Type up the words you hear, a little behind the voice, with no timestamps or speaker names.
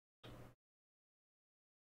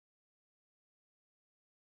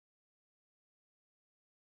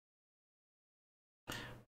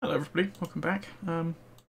Hello everybody, welcome back.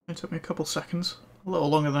 It took me a couple seconds, a little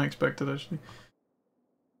longer than I expected actually.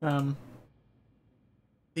 The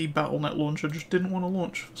BattleNet launcher just didn't want to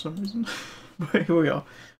launch for some reason. But here we are,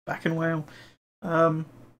 back in WoW. I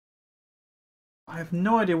have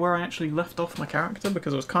no idea where I actually left off my character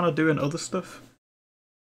because I was kind of doing other stuff.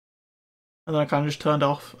 And then I kind of just turned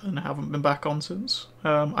off and haven't been back on since.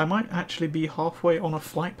 I might actually be halfway on a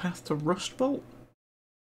flight path to Rustbolt.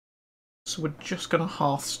 So we're just gonna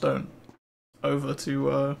Hearthstone over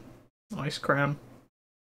to Ice Crown.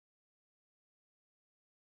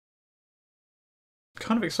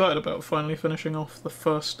 Kind of excited about finally finishing off the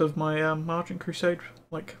first of my Argent Crusade,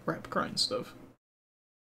 like, rep grind stuff.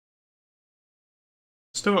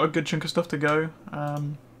 Still got a good chunk of stuff to go. I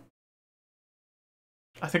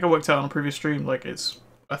think I worked out on a previous stream, like, it's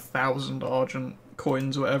 1,000 Argent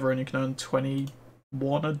coins or whatever, and you can earn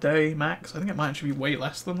 21 a day max. I think it might actually be way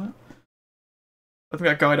less than that. I think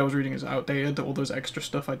that guide I was reading is outdated, all those extra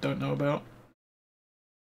stuff I don't know about.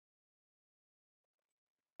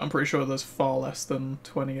 I'm pretty sure there's far less than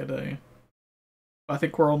 20 a day. I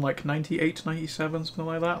think we're on like 98, 97, something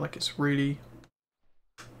like that. Like, it's really,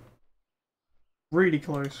 really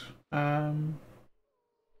close.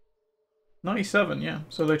 97, yeah.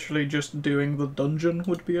 So literally just doing the dungeon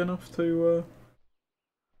would be enough to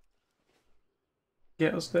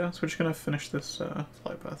get us there. So we're just gonna finish this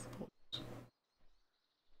flight path.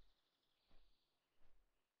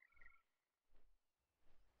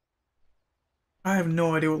 I have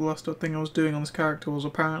no idea what the last thing I was doing on this character was.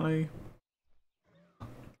 Apparently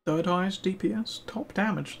third highest DPS, top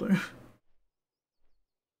damage though. I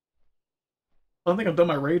don't think I've done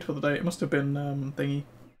my raid for the day. It must have been thingy.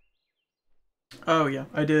 Oh yeah,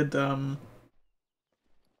 I did the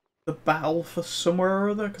battle for somewhere or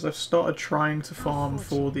other because I've started trying to farm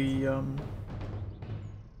for the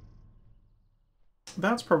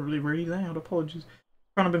That's probably really loud. Apologies.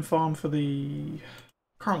 Trying to been farm for the,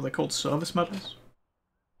 I can't remember what they're called, service medals.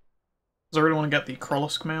 Because I really want to get the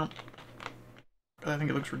Krollusk mount. I think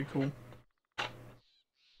it looks really cool.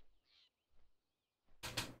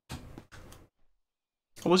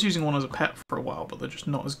 I was using one as a pet for a while, but they're just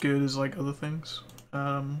not as good as like other things.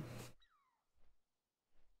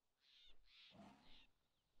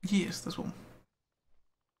 Yes, there's one.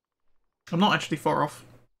 I'm not actually far off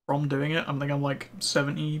from doing it. I think I'm like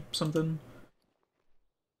 70 something.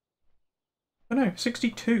 Oh no,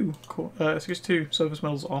 62. 62 service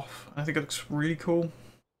medals off. I think it looks really cool.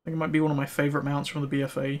 I think it might be one of my favourite mounts from the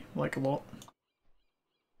BFA, like, a lot.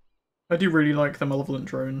 I do really like the Malevolent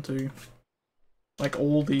Drone too. Like,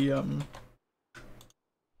 all this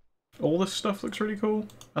stuff looks really cool,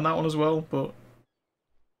 and that one as well, but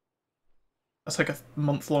that's like a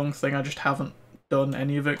month-long thing. I just haven't done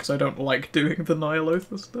any of it because I don't like doing the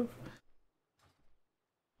Nihilotha stuff.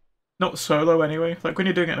 Not solo anyway. Like, when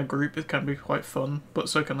you're doing it in a group, it can be quite fun, but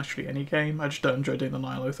so can literally any game. I just don't enjoy doing the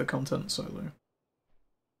Nihilotha content solo.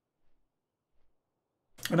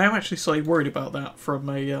 And I'm actually slightly worried about that from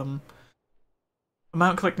a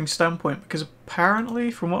mount collecting standpoint, because apparently,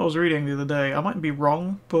 from what I was reading the other day, I might be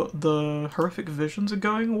wrong, but the horrific visions are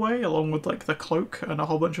going away, along with like the cloak and a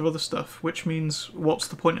whole bunch of other stuff, which means what's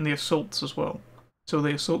the point in the assaults as well? So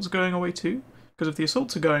the assaults are going away too? Because if the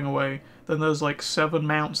assaults are going away, then there's like 7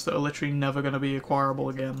 mounts that are literally never going to be acquirable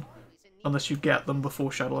again, unless you get them before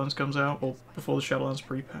Shadowlands comes out, or before the Shadowlands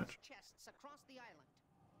pre-patch.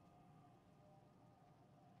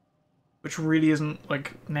 Which really isn't,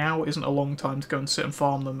 like, now isn't a long time to go and sit and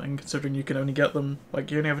farm them, and considering you can only get them, like,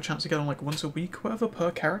 you only have a chance to get them, like, once a week, whatever,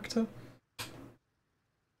 per character.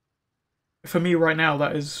 For me right now,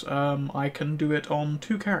 that is, I can do it on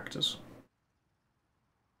 2 characters.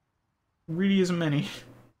 Really isn't many.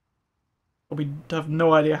 We have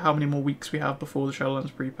no idea how many more weeks we have before the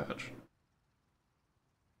Shadowlands pre-patch.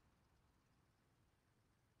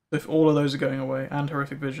 If all of those are going away, and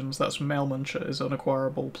Horrific Visions, that's Mail Muncher is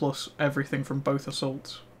unacquirable, plus everything from both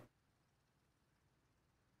assaults.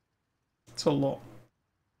 It's a lot.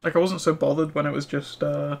 Like, I wasn't so bothered when it was just,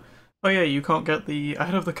 oh yeah, you can't get the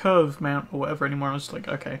Ahead of the Curve mount or whatever anymore. I was just like,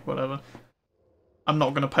 okay, whatever. I'm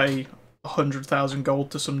not gonna pay 100,000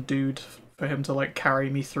 gold to some dude for him to, like, carry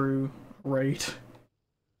me through a raid.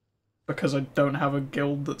 Because I don't have a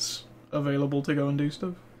guild that's available to go and do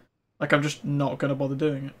stuff. Like, I'm just not gonna bother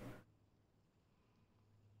doing it.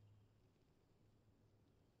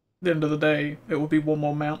 At the end of the day, it will be one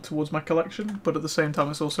more mount towards my collection, but at the same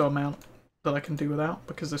time it's also a mount that I can do without,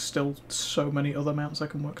 because there's still so many other mounts I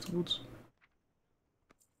can work towards.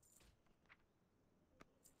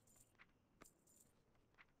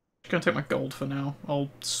 Just gonna take my gold for now.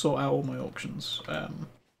 I'll sort out all my auctions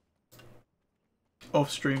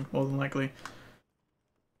off stream, more than likely.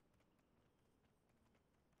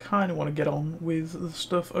 Kind of want to get on with the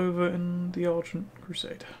stuff over in the Argent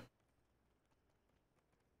Crusade.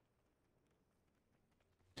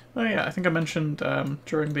 Oh yeah, I think I mentioned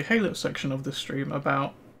during the Halo section of this stream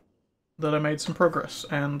about that I made some progress,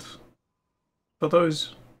 and for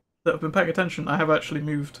those that have been paying attention, I have actually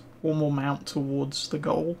moved one more mount towards the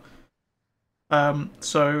goal.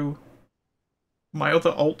 So my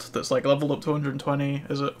other alt that's like leveled up to 120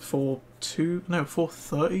 is at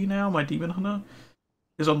 430 now. My Demon Hunter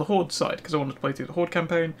is on the Horde side because I wanted to play through the Horde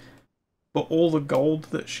campaign. But all the gold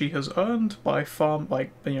that she has earned by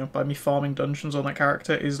by me farming dungeons on that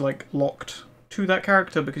character is like locked to that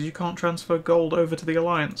character because you can't transfer gold over to the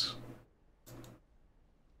Alliance.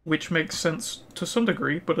 Which makes sense to some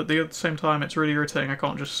degree, but at the same time it's really irritating I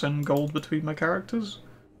can't just send gold between my characters.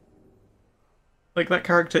 Like, that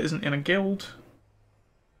character isn't in a guild.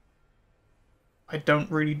 I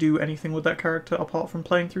don't really do anything with that character apart from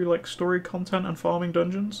playing through, like, story content and farming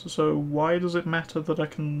dungeons, so why does it matter that I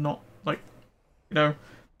can not, like, you know,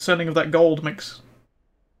 sending of that gold makes,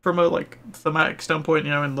 from a, like, thematic standpoint,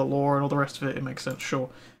 you know, in the lore and all the rest of it, it makes sense, sure.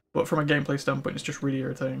 But from a gameplay standpoint, it's just really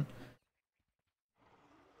irritating.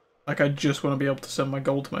 Like, I just want to be able to send my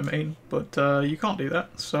gold to my main, but you can't do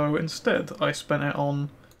that. So instead, I spent it on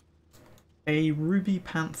a Ruby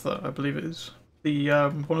Panther, I believe it is. The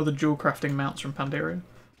one of the dual crafting mounts from Pandarian.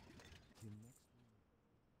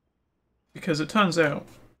 Because it turns out,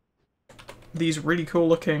 these really cool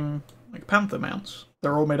looking like Panther mounts,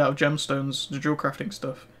 they're all made out of gemstones, the dual crafting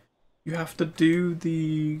stuff. You have to do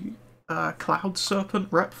the Cloud Serpent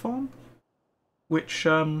rep farm, which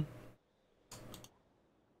I've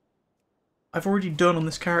already done on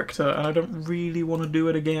this character, and I don't really want to do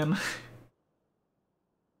it again.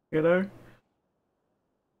 You know?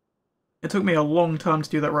 It took me a long time to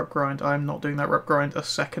do that rep grind. I'm not doing that rep grind a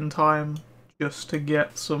second time just to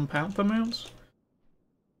get some Panther mounts.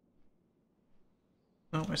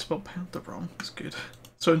 Oh, I spelled Panther wrong. That's good.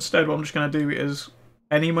 So instead, what I'm just going to do is,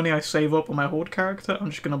 any money I save up on my Horde character,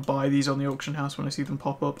 I'm just going to buy these on the auction house when I see them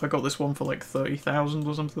pop up. I got this one for like 30,000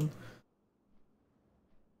 or something.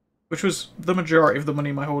 Which was the majority of the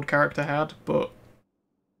money my Horde character had, but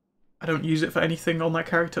I don't use it for anything on that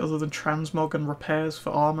character other than transmog and repairs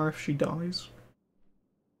for armor if she dies.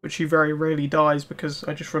 Which she very rarely dies because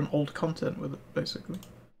I just run old content with it, basically.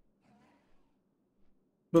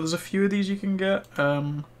 But there's a few of these you can get.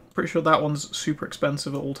 Pretty sure that one's super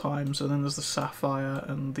expensive at all times, and then there's the Sapphire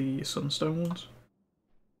and the Sunstone ones.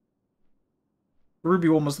 The Ruby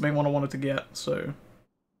one was the main one I wanted to get, so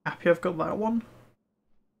happy I've got that one.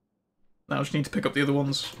 Now I just need to pick up the other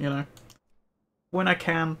ones, you know, when I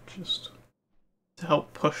can, just to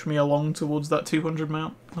help push me along towards that 200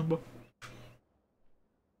 mount number.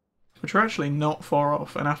 Which are actually not far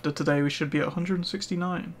off, and after today we should be at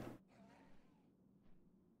 169.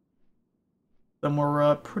 Then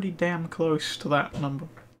we're pretty damn close to that number.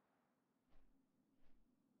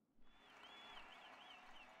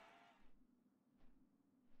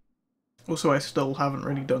 Also, I still haven't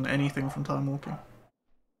really done anything from time walking.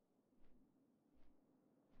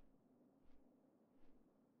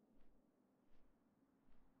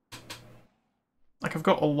 Like, I've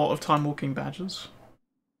got a lot of time walking badges.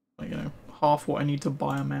 Like, you know, half what I need to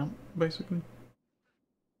buy a mount, basically.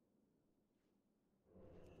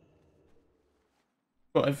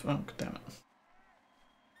 But oh, damn it.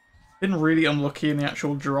 Been really unlucky in the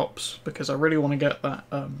actual drops, because I really want to get that,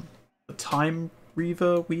 the Time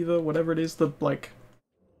Weaver, whatever it is, the, like,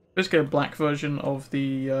 basically a black version of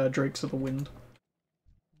the, Drakes of the Wind.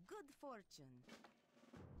 Good fortune.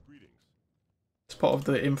 It's part of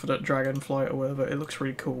the Infinite Dragonflight or whatever. It looks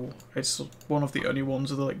really cool. It's one of the only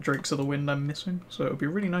ones of the, like, Drakes of the Wind I'm missing, so it would be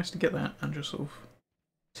really nice to get that and just sort of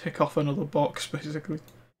tick off another box, basically.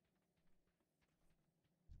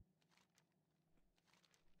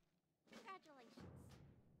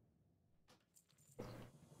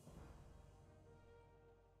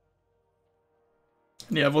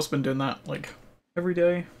 Yeah, I've also been doing that, like, every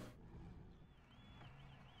day.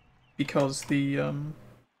 Because the,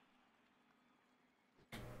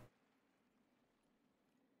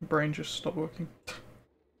 brain just stopped working.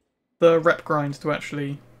 The rep grind to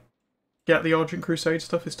actually get the Argent Crusade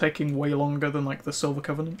stuff is taking way longer than, like, the Silver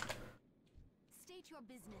Covenant. State your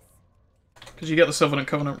business. Because you get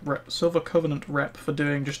the Silver Covenant rep for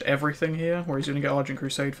doing just everything here, whereas you only get Argent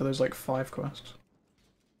Crusade for those, like, 5 quests.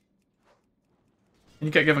 And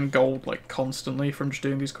you get given gold, like, constantly from just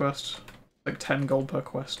doing these quests. Like 10 gold per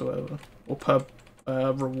quest or whatever. Or per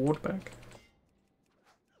reward bag.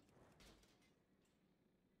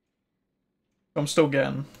 I'm still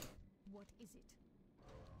getting What is it?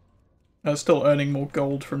 I'm still earning more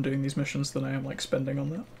gold from doing these missions than I am, like, spending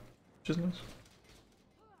on that, which is nice.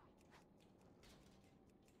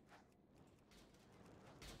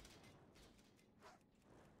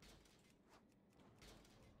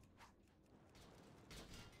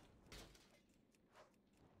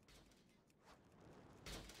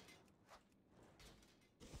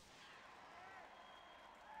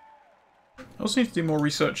 I also need to do more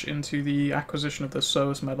research into the acquisition of the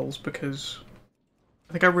service medals, because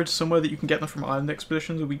I think I read somewhere that you can get them from island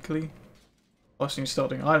expeditions weekly. Plus, you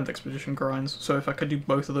start doing island expedition grinds, so if I could do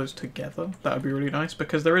both of those together, that would be really nice,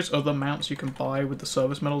 because there is other mounts you can buy with the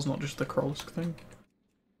service medals, not just the Krolisk thing.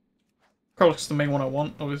 Krolisk's the main one I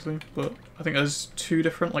want, obviously, but I think there's 2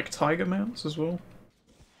 different, like, tiger mounts as well.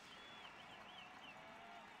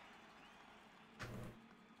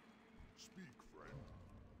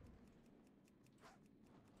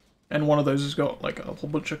 And one of those has got, like, a whole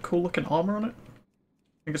bunch of cool looking armor on it.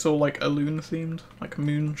 I think it's all, like, Elune themed, like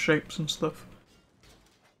moon shapes and stuff.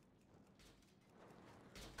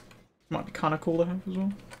 Might be kind of cool to have as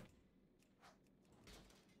well.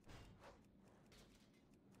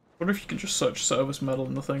 I wonder if you can just search service medal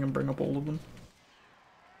in the thing and bring up all of them.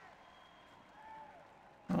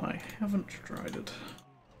 I haven't tried it.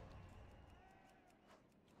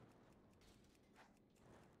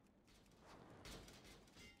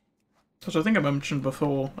 Which I think I mentioned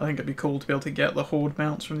before, I think it'd be cool to be able to get the Horde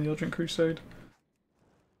mounts from the Argent Crusade.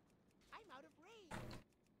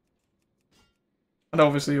 And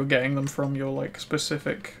obviously you're getting them from your, like,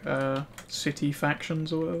 specific city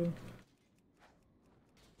factions or whatever.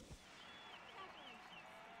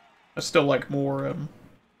 I still like more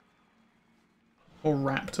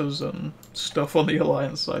raptors and stuff on the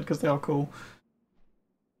Alliance side, because they are cool.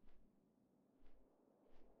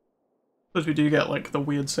 Suppose we do get, like, the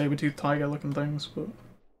weird saber-toothed tiger looking things, but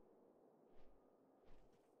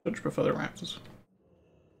I just prefer the raptors.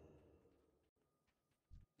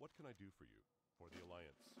 What can I do for you, for the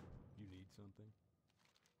Alliance? You need something?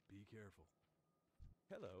 Be careful.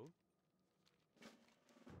 Hello.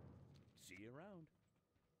 See you around.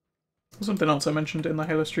 Something else I mentioned in the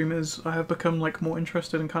Halo stream is I have become, like, more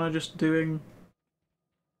interested in kind of just doing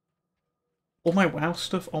all my WoW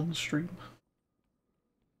stuff on stream.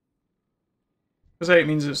 Because it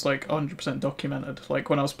means it's, like, 100% documented. Like,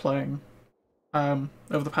 when I was playing over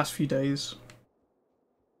the past few days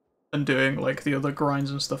and doing, like, the other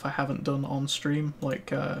grinds and stuff I haven't done on stream,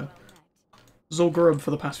 like, Zul'Gurub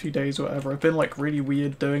for the past few days or whatever, I've been, like, really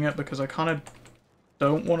weird doing it because I kind of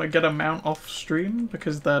don't want to get a mount off stream,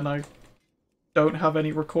 because then I don't have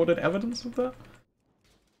any recorded evidence of that.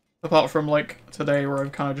 Apart from, like, today where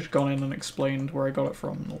I've kind of just gone in and explained where I got it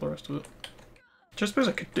from and all the rest of it. Which I suppose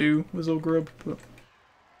I could do with Zul'Gurub, but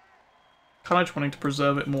kind of just wanting to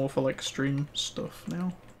preserve it more for, like, stream stuff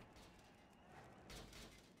now.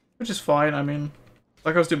 Which is fine, I mean,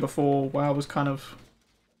 like I was doing before, WoW was kind of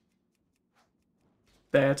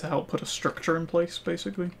there to help put a structure in place,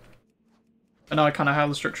 basically. And now I kind of have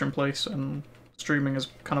the structure in place, and streaming is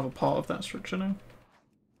kind of a part of that structure now.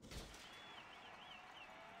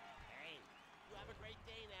 Hey, you have a great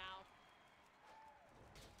day now.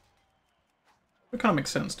 It kind of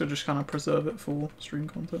makes sense to just kind of preserve it for stream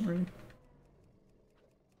content, really.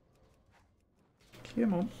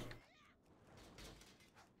 Come on.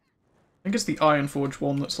 I think it's the Ironforge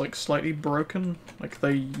one that's, like, slightly broken. Like,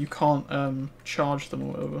 you can't charge them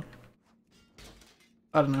or whatever.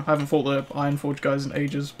 I don't know, I haven't fought the Ironforge guys in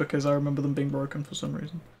ages because I remember them being broken for some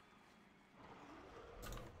reason.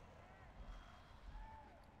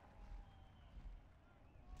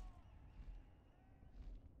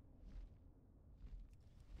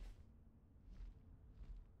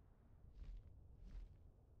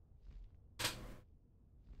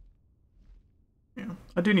 Yeah,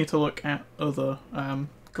 I do need to look at other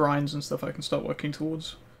grinds and stuff I can start working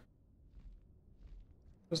towards.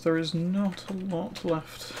 Because there is not a lot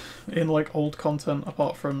left in, like, old content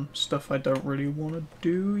apart from stuff I don't really want to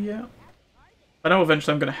do yet. I know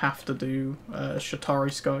eventually I'm going to have to do Shatari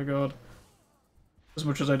Skyguard, as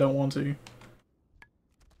much as I don't want to.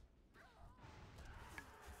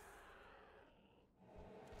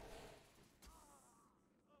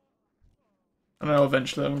 I know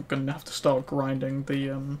eventually I'm going to have to start grinding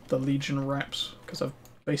the Legion reps, because I've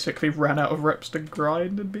basically ran out of reps to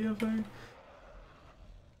grind in BFA.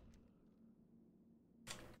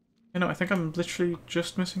 You know, I think I'm literally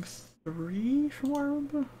just missing 3 from what I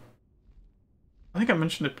remember. I think I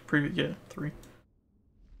mentioned it previously. Yeah, 3.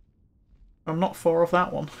 I'm not far off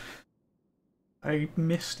that one. I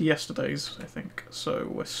missed yesterday's, I think, so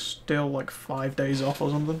we're still like 5 days off or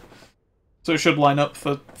something. So it should line up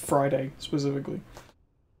for Friday, specifically.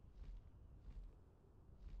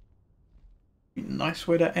 Nice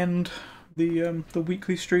way to end the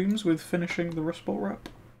weekly streams with finishing the Rust Bolt rep.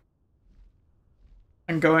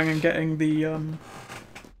 And going and getting the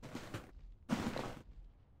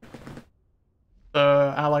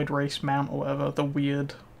allied race mount or whatever, the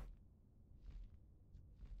weird.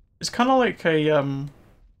 It's kind of like a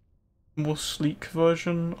more sleek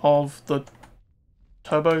version of the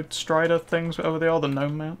Turbo Strider things, whatever they are, the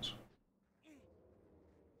gnome mounts.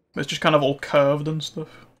 It's just kind of all curved and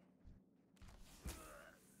stuff.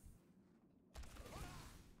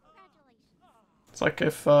 It's like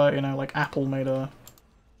if, you know, like Apple made a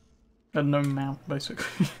gnome mount,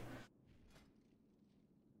 basically.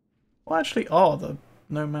 What actually are the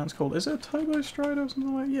gnome mounts called? Is it a Turbo Strider or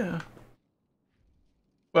something like that? Yeah.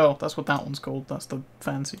 Well, that's what that one's called. That's the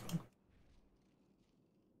fancy one.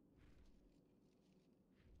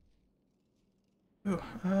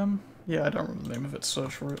 Ooh, yeah, I don't remember the name of it.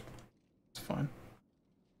 Search for it. It's fine.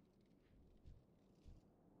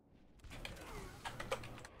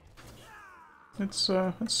 It's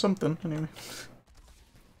something, anyway.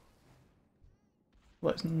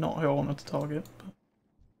 Well, that's not who I wanted to target, but...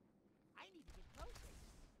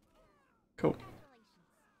 Cool.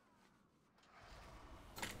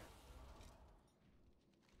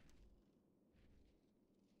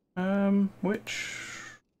 Which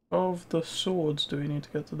of the swords do we need to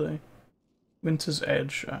get today? Winter's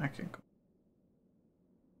Edge. Okay,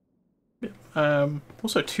 cool. Yeah.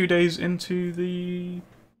 Also 2 days into the...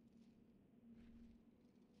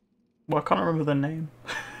 Well, I can't remember the name.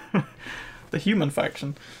 The human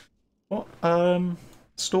faction. What?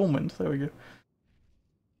 Stormwind, there we go.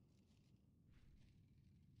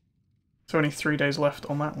 There's only 3 days left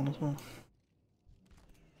on that one as well.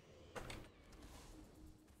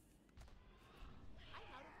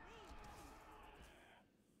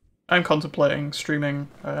 I'm contemplating streaming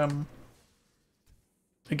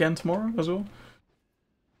again tomorrow as well.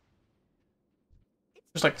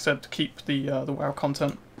 Just like I said, to keep the WoW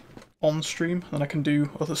content on stream, and then I can do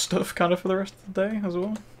other stuff kind of for the rest of the day as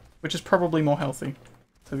well, which is probably more healthy,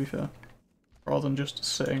 to be fair, rather than just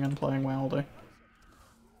sitting and playing WoW all day.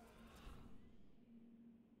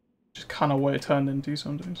 Just kind of what it turned into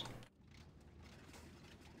some days.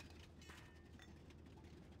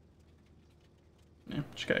 Yeah,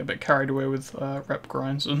 just get a bit carried away with rep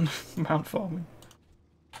grinds and mount farming.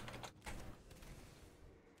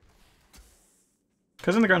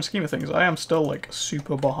 Because in the grand scheme of things, I am still like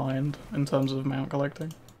super behind in terms of mount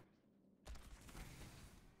collecting.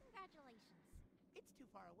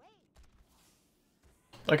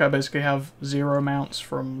 Like I basically have 0 mounts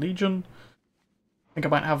from Legion. I think I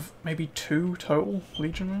might have maybe 2 total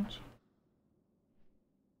Legion mounts.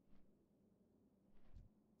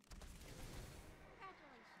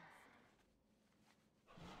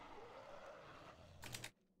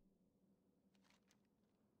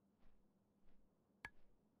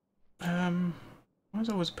 Why is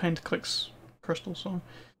it always a pain to click Crystal Song?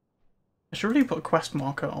 I should really put a quest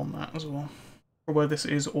marker on that as well, for where this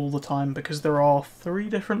is all the time, because there are 3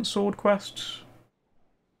 different sword quests.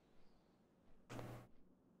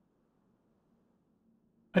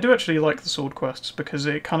 I do actually like the sword quests, because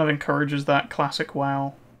it kind of encourages that classic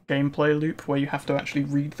WoW gameplay loop, where you have to actually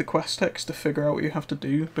read the quest text to figure out what you have to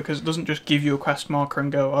do, because it doesn't just give you a quest marker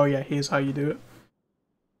and go, oh yeah, here's how you do it.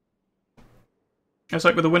 It's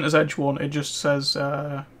like with the Winter's Edge one, it just says,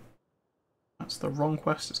 that's the wrong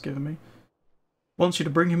quest it's given me. Wants you to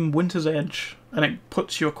bring him Winter's Edge, and it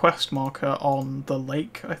puts your quest marker on the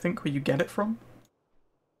lake, I think, where you get it from.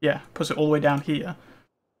 Yeah, puts it all the way down here.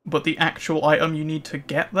 But the actual item you need to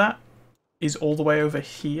get that is all the way over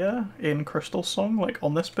here in Crystal Song, like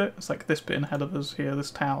on this bit. It's like this bit ahead of us here,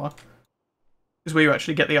 this tower. Is where you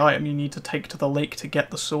actually get the item you need to take to the lake to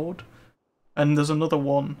get the sword. And there's another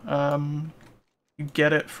one, you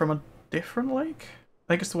get it from a different lake?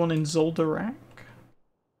 I think it's the one in Zoldarak?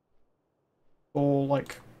 Or,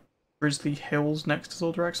 like, Grizzly Hills next to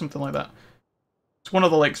Zoldarak, something like that. It's one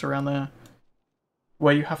of the lakes around there,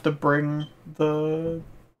 where you have to bring the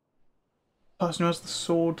person who has the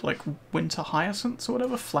sword, like, winter hyacinths or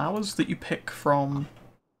whatever, flowers that you pick from,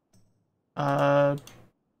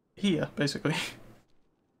 here, basically.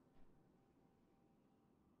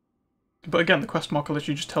 But again, the quest marker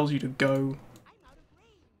literally just tells you to go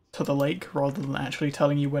to the lake rather than actually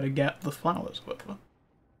telling you where to get the flowers, whatever.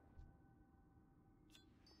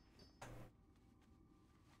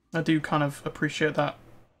 I do kind of appreciate that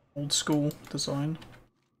old school design.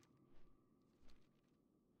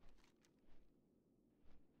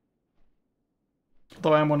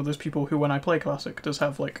 Although I am one of those people who, when I play Classic, does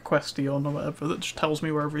have like Questy on or whatever that just tells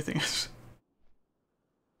me where everything is.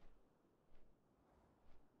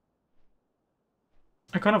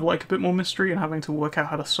 kind of like a bit more mystery and having to work out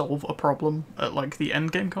how to solve a problem at like the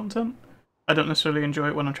end game content. I don't necessarily enjoy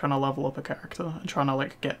it when I'm trying to level up a character and trying to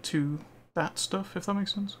like get to that stuff, if that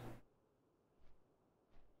makes sense.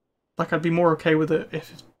 Like I'd be more okay with it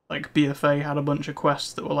if like BFA had a bunch of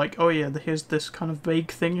quests that were like, oh yeah, here's this kind of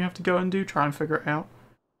vague thing you have to go and do, try and figure it out.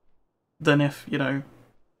 Than if, you know,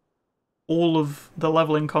 all of the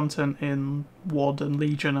leveling content in WoD and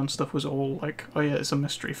Legion and stuff was all like, oh yeah, it's a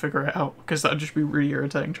mystery, figure it out. Because that'd just be really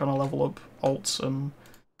irritating trying to level up alts and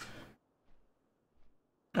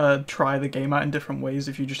try the game out in different ways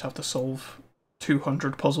if you just have to solve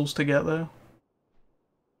 200 puzzles to get there.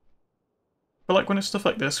 But like when it's stuff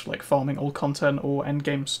like this, like farming old content or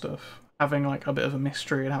endgame stuff, having like a bit of a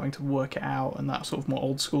mystery and having to work it out and that sort of more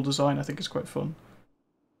old school design I think is quite fun.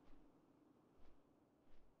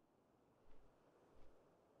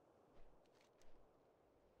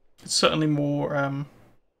 It's certainly more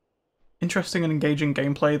interesting and engaging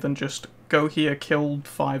gameplay than just go here, kill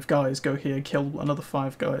 5 guys, go here, kill another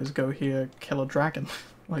 5 guys, go here, kill a dragon.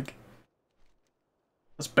 Like,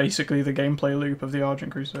 that's basically the gameplay loop of the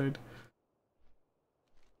Argent Crusade.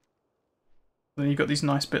 Then you've got these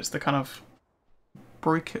nice bits that kind of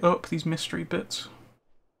break it up, these mystery bits.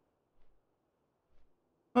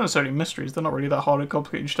 Not necessarily mysteries, they're not really that hard or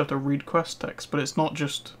complicated, you just have to read quest text, but it's not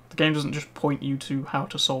just, the game doesn't just point you to how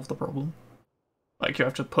to solve the problem. Like, you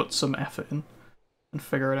have to put some effort in and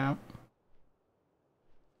figure it out.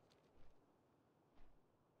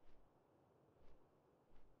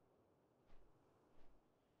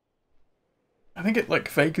 I think it, like,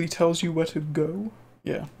 vaguely tells you where to go.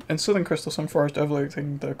 Yeah. In Southern Crystal Sun Forest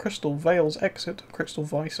overlooking the Crystal Vales exit, Crystal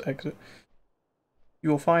Vice exit, you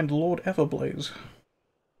will find Lord Everblaze.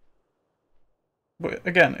 But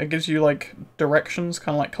again, it gives you, like, directions,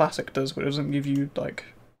 kind of like Classic does, but it doesn't give you, like,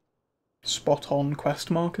 spot-on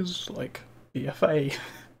quest markers, like BFA.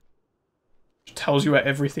 It tells you where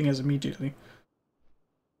everything is immediately.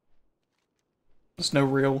 There's no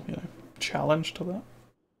real, you know, challenge to that.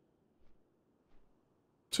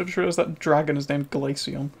 So I just realised that dragon is named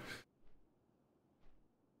Glaceon.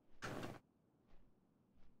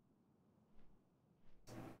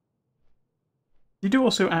 You do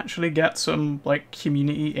also actually get some, like,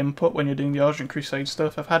 community input when you're doing the Argent Crusade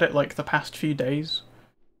stuff. I've had it, like, the past few days.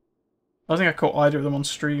 I don't think I caught either of them on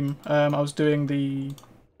stream. I was doing the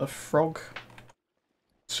frog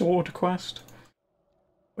sword quest,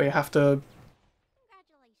 where you have to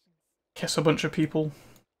kiss a bunch of people,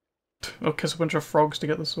 or kiss a bunch of frogs to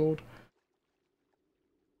get the sword.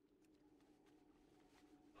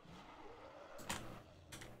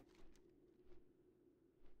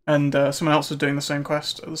 And someone else was doing the same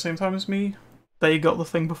quest at the same time as me. They got the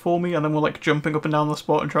thing before me, and then were like jumping up and down the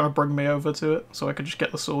spot and trying to bring me over to it, so I could just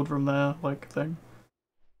get the sword from their like thing,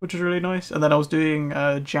 which is really nice. And then I was doing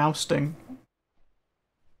jousting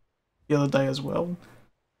the other day as well,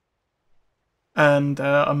 and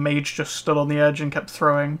a mage just stood on the edge and kept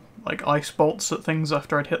throwing like ice bolts at things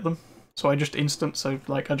after I'd hit them. So I just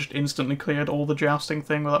instantly cleared all the jousting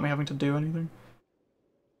thing without me having to do anything.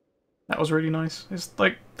 That was really nice. It's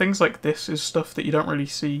like things like this is stuff that you don't really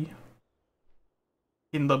see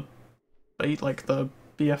in the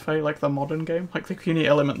BFA, like the modern game. Like the community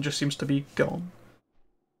element just seems to be gone.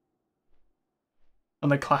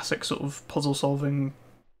 And the classic sort of puzzle solving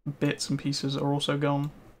bits and pieces are also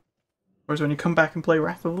gone. Whereas when you come back and play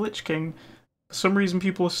Wrath of the Lich King, for some reason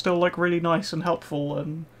people are still like really nice and helpful,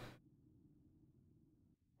 and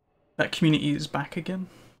that community is back again.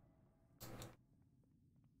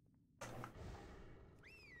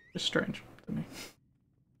 It's strange to me.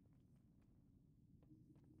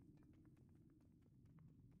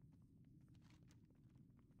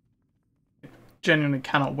 Genuinely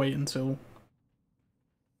cannot wait until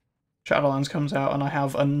Shadowlands comes out and I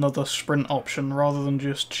have another sprint option rather than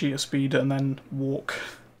just cheetah speed and then walk.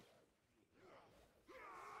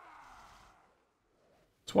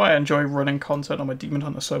 That's why I enjoy running content on my Demon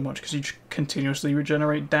Hunter so much, because you continuously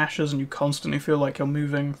regenerate dashes and you constantly feel like you're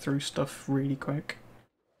moving through stuff really quick.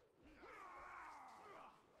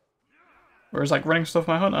 Whereas like running stuff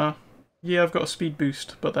my Hunter, yeah, I've got a speed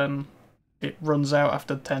boost, but then it runs out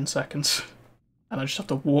after 10 seconds. And I just have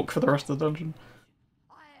to walk for the rest of the dungeon.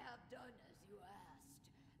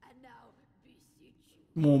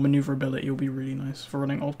 More maneuverability will be really nice for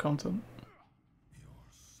running old content.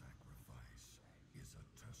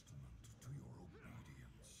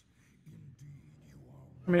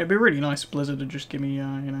 I mean, it'd be really nice if Blizzard to just give me, you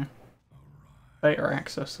know, beta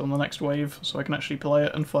access on the next wave, so I can actually play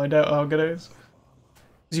it and find out how good it is.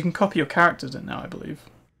 Because you can copy your characters in now, I believe.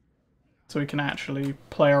 So we can actually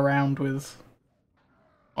play around with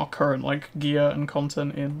our current like gear and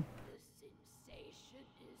content in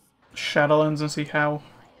Shadowlands and see how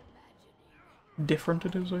different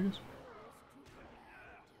it is, I guess.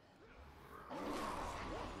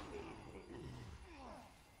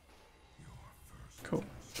 Cool.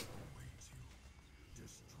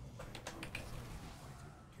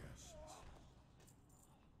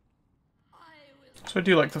 So I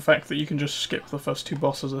do like the fact that you can just skip the first two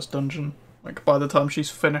bosses of this dungeon. Like, by the time she's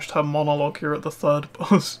finished her monologue, you're at the third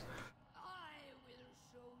boss.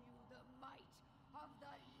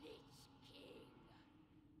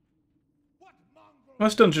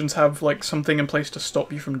 Most dungeons have, like, something in place to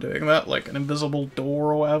stop you from doing that, like an invisible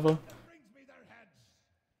door or whatever.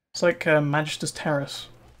 It's like Magister's Terrace.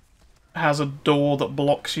 It has a door that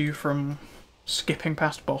blocks you from skipping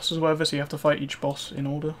past bosses or whatever, so you have to fight each boss in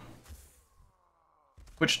order.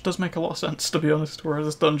 Which does make a lot of sense, to be honest, whereas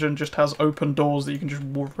this dungeon just has open doors that you can just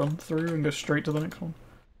run through and go straight to the next one.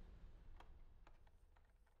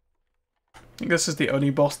 I think this is the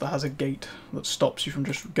only boss that has a gate that stops you from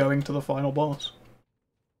just going to the final boss.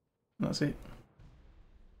 And that's it.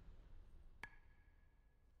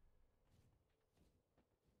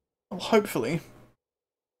 Well, hopefully,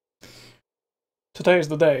 today is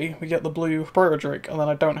the day we get the blue Proto-Drake, and then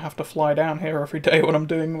I don't have to fly down here every day when I'm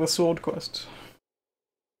doing the sword quests.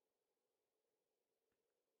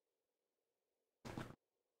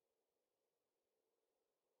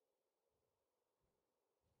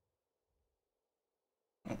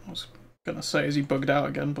 I was gonna say, is he bugged out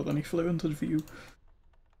again, but then he flew into view.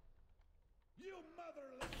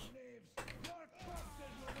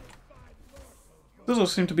 This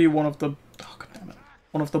also seemed to be one of the... oh, God damn it.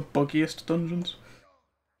 One of the buggiest dungeons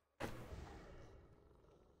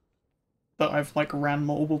that I've, like, ran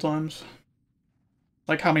multiple times.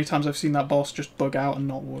 Like, how many times I've seen that boss just bug out and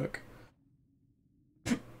not work.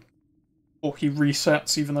 Or he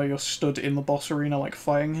resets even though you're stood in the boss arena, like,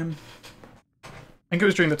 fighting him. I think it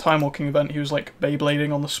was during the Time Walking event, he was, like,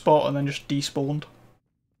 Beyblading on the spot and then just despawned.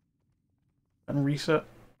 And reset.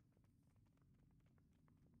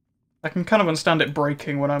 I can kind of understand it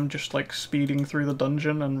breaking when I'm just, like, speeding through the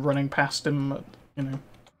dungeon and running past him at, you know,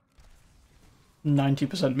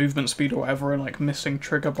 90% movement speed or whatever and, like, missing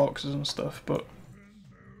trigger boxes and stuff, but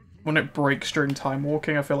when it breaks during time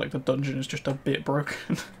walking, I feel like the dungeon is just a bit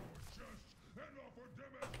broken.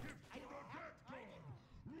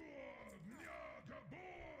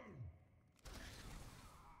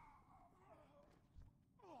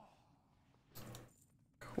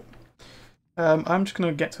 Cool. I'm just going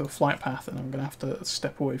to get to a flight path and I'm going to have to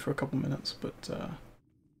step away for a couple minutes, but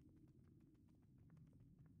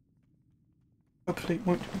hopefully it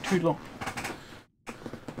won't be too long.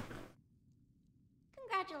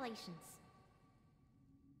 Congratulations.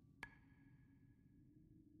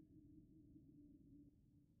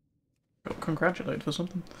 Got congratulated for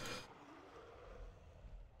something.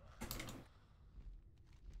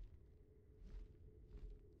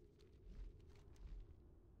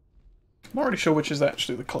 I'm not really sure which is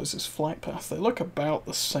actually the closest flight path. They look about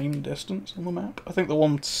the same distance on the map. I think the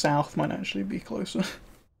one south might actually be closer.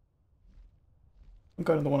 I'm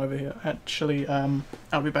going to the one over here. Actually,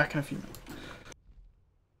 I'll be back in a few minutes.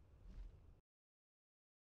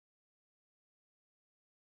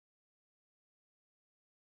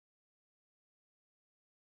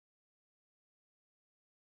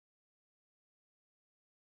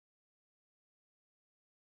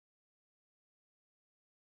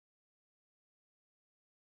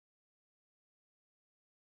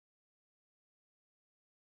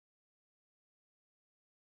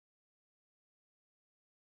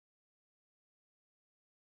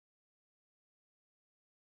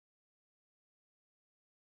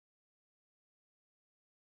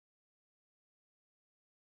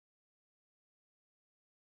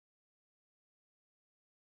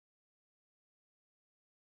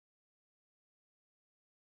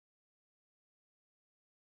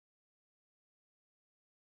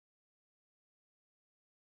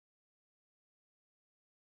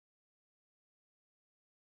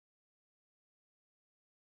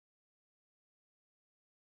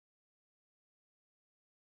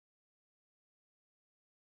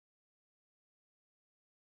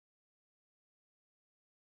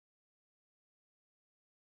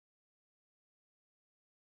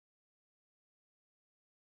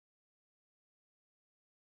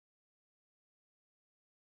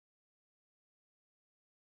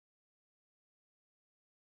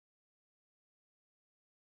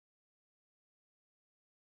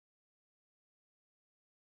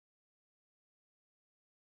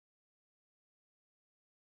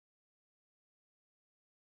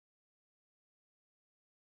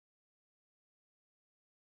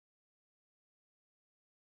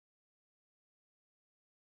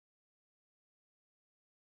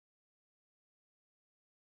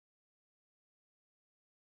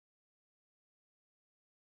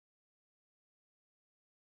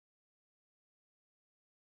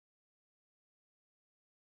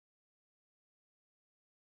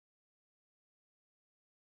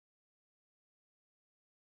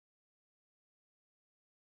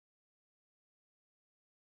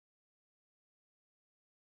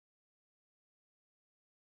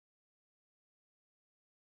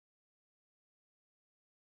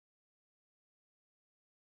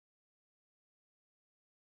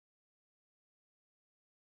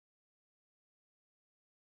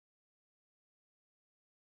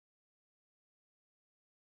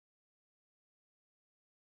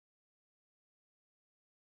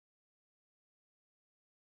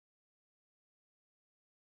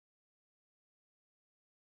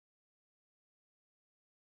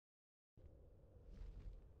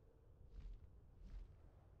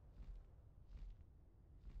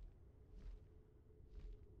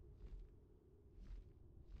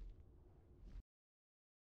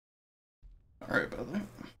 Sorry about that.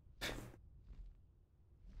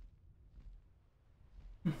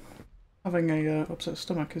 Having a upset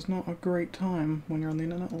stomach is not a great time when you're on the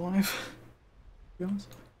internet live, to be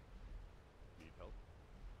honest. Need help?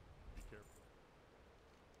 Be careful.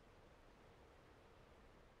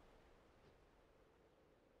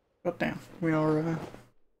 God damn, we are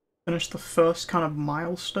finished the first kind of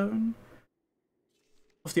milestone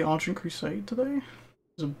of the Argent Crusade today.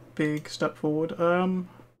 It's a big step forward.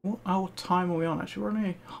 What time are we on? Actually, we're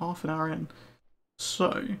only half an hour in. So,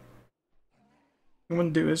 what I'm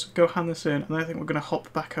going to do is go hand this in, and then I think we're going to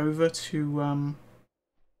hop back over to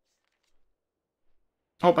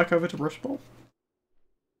Rust Bowl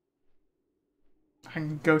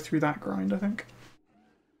and go through that grind, I think.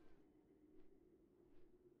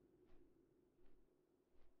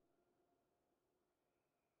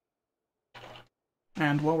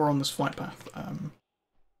 And while we're on this flight path,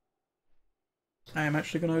 I am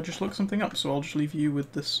actually going to just look something up, so I'll just leave you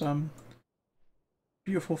with this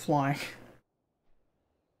beautiful fly.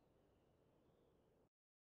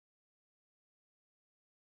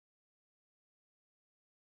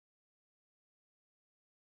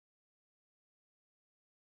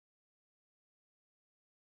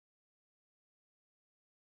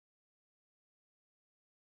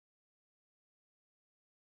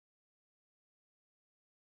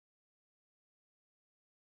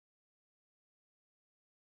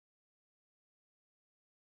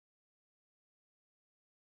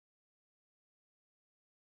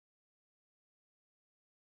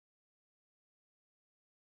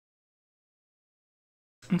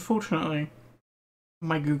 Unfortunately,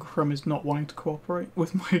 my Google Chrome is not wanting to cooperate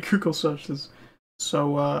with my Google searches,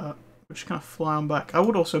 so we're just kind of fly on back. I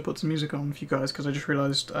would also put some music on for you guys, because I just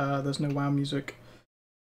realised there's no WoW music.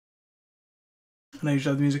 And I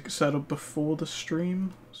usually have the music set up before the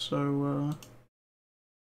stream, so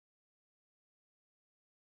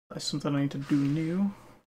that's something I need to do new.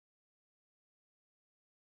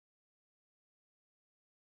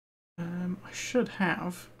 I should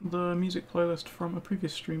have the music playlist from a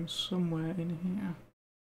previous stream somewhere in here.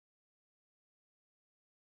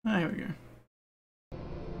 There we go.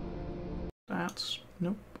 That's...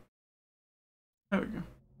 nope. There we go.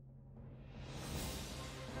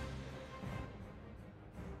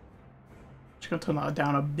 Just gonna turn that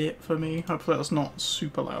down a bit for me. Hopefully that's not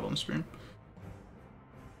super loud on stream.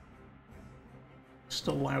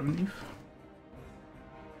 Still loud enough.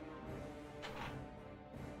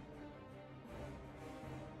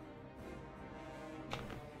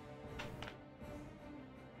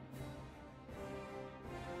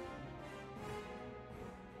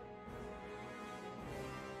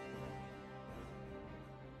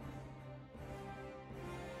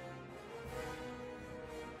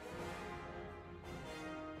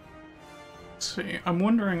 See, I'm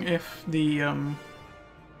wondering if the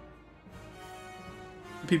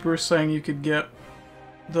people were saying you could get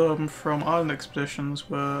them from island expeditions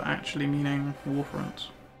were actually meaning warfronts.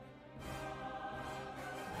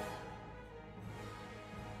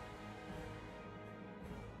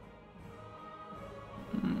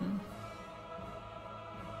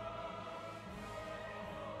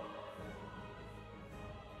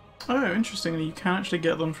 Oh, interestingly, you can actually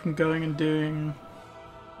get them from going and doing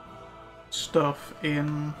stuff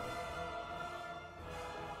in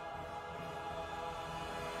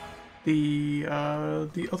the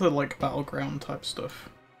other like battleground type stuff.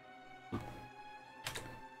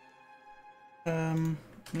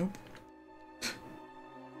 Nope.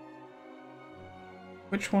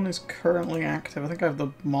 Which one is currently active? I think I have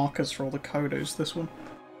the markers for all the Kodos. This one.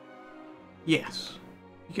 Yes.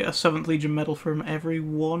 You get a 7th Legion medal from every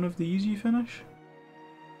one of these you finish.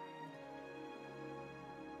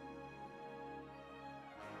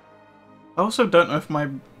 I also don't know if my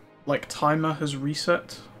like timer has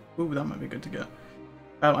reset. Ooh, that might be good to get.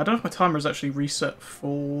 I don't know if my timer is actually reset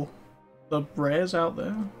for the rares out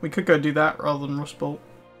there. We could go do that rather than Rust Bolt.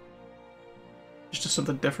 It's just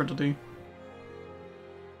something different to do.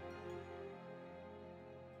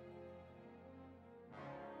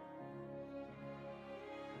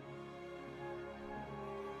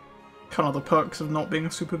 Kind of the perks of not being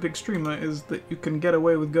a super big streamer is that you can get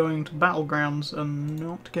away with going to battlegrounds and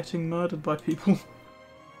not getting murdered by people.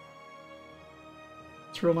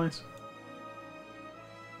 It's real nice.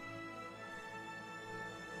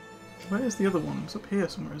 Where is the other one? It's up here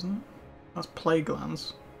somewhere, isn't it? That's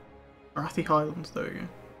Plaguelands. Arathi Highlands, there we go.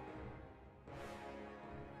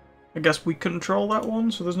 I guess we control that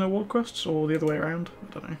one, so there's no world quests, or the other way around.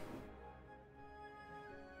 I don't know.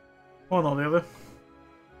 One or the other.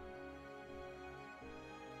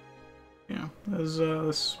 Yeah, there's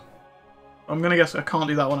this I'm gonna guess I can't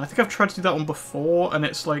do that one. I think I've tried to do that one before, and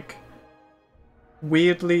it's like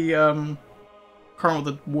weirdly, I can't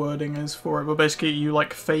remember what the wording is for it, but basically you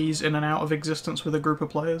like phase in and out of existence with a group of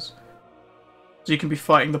players. So you can be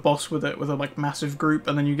fighting the boss with it with a like massive group,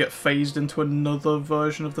 and then you get phased into another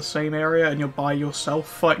version of the same area, and you're by yourself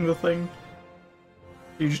fighting the thing.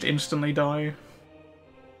 You just instantly die.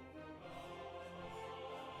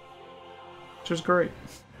 Which is great.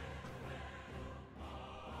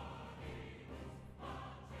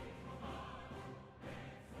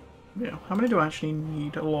 Yeah, how many do I actually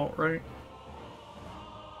need? A lot, right?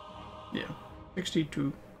 Yeah,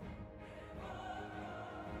 62.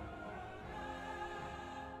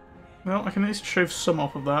 Well, I can at least shave some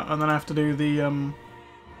off of that, and then I have to do the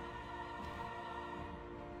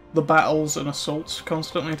battles and assaults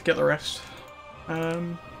constantly to get the rest.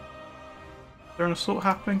 Is there an assault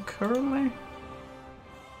happening currently?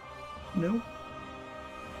 No.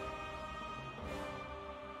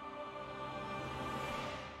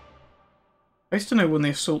 I used to know when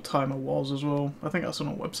the assault timer was as well. I think that's on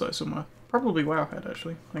a website somewhere. Probably Wowhead,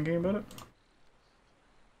 actually, thinking about it.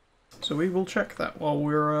 So we will check that while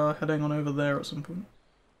we're heading on over there at some point.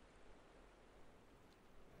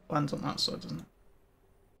 Lands on that side, doesn't it?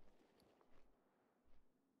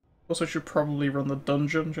 Also should probably run the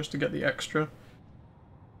dungeon just to get the extra.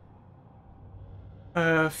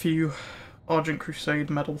 Few Argent Crusade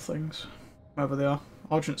medal things. Wherever they are.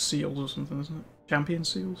 Argent Seals or something, isn't it? Champion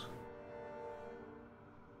Seals?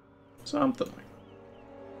 Something like that.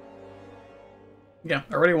 Yeah,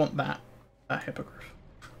 I really want that. That hippogriff.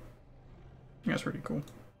 I think that's really cool. It'd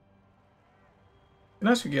be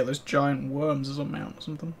nice if you get those giant worms as a mount or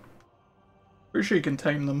something. Pretty sure you can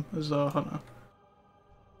tame them as a hunter.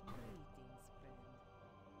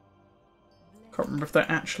 Can't remember if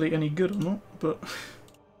they're actually any good or not, but...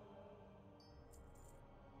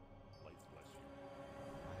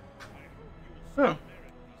 Oh.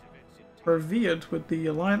 Revered with the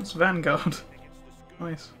Alliance Vanguard.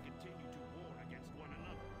 Nice.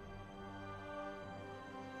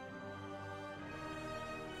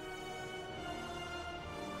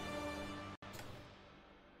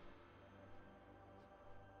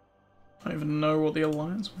 I don't even know what the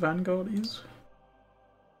Alliance Vanguard is.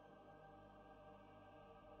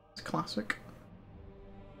 It's classic.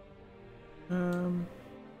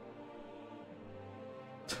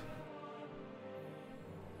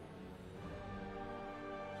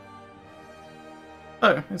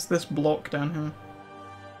 Oh, it's this block down here.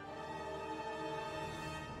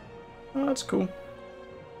 Oh, that's cool.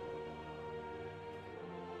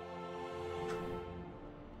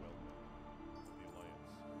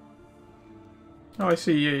 Oh, I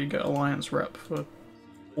see, yeah, you get Alliance rep for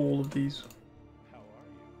all of these.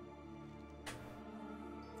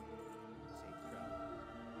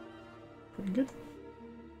 Pretty good.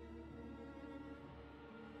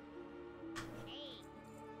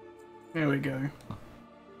 There we go.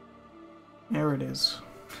 There it is.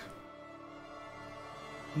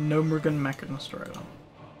 Gnomrigan Mechanostrator.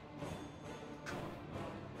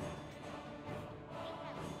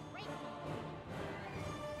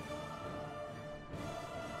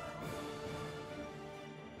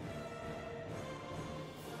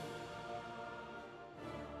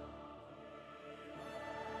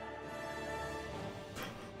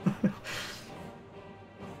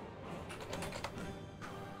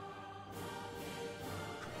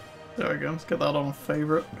 There we go, let's get that on a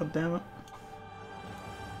favourite, god damn it.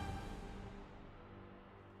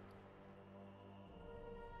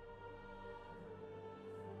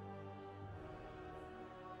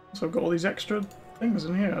 So I've got all these extra things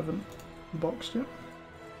in here I haven't unboxed yet.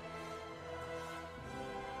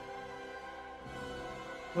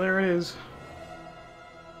 There it is.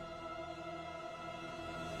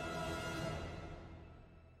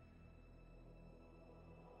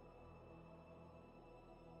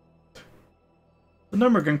 The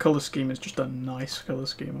Gnomrigan colour scheme is just a nice colour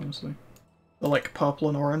scheme, honestly. They're like purple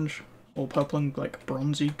and orange, or purple and like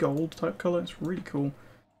bronzy gold type colour. It's really cool.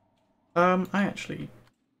 I actually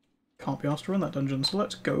can't be asked to run that dungeon, so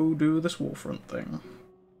let's go do this warfront thing.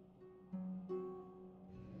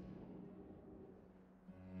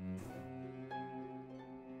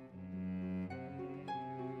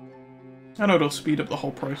 I know it'll speed up the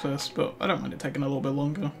whole process, but I don't mind it taking a little bit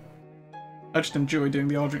longer. I just enjoy doing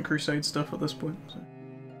the Argent Crusade stuff at this point. So.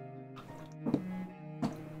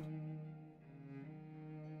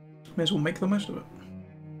 May as well make the most of it.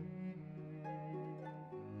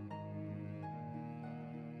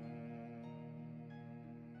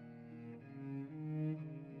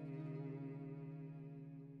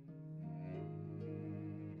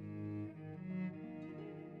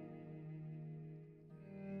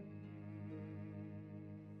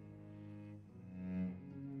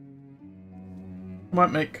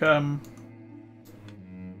 Might make some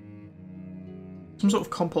sort of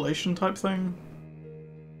compilation type thing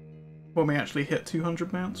when we actually hit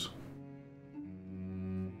 200 mounts.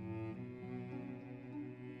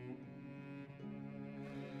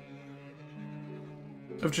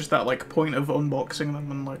 Of just that like point of unboxing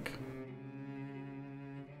them and like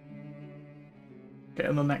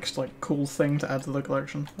getting the next like cool thing to add to the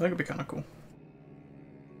collection. I think it'd be kind of cool.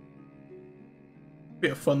 Be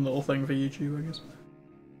a fun little thing for YouTube, I guess.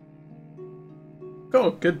 Got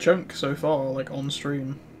a good chunk so far, like on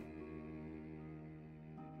stream.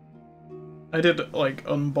 I did like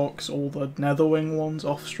unbox all the Netherwing ones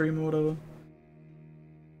off stream or whatever.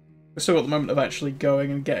 We're still at the moment of actually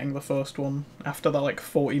going and getting the first one after that like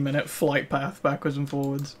 40-minute flight path backwards and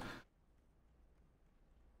forwards.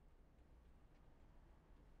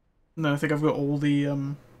 No, I think I've got all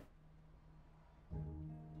the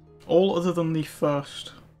all other than the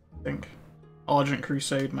first, I think, Argent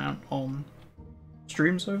Crusade mount on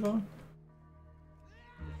stream so far.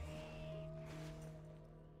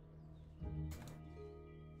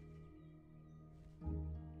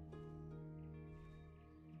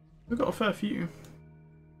 We've got a fair few.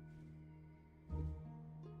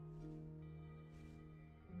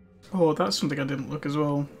 Oh, that's something I didn't look as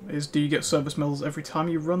well, is do you get service medals every time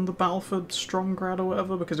you run the battle for Stronggrad or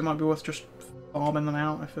whatever? Because it might be worth just farming them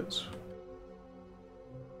out if it's...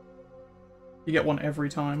 You get one every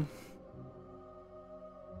time.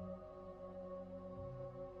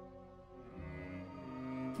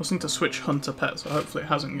 I was need to switch Hunter Pet, so hopefully it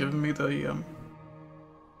hasn't given me the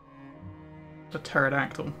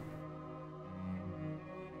pterodactyl.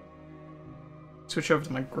 Switch over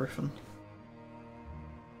to my Griffin.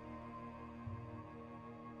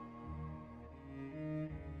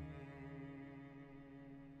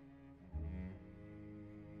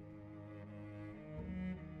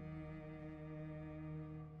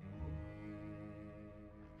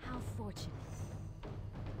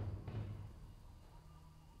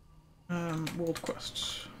 World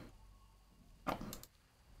quests. Oh.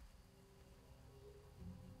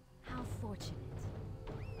 How fortunate.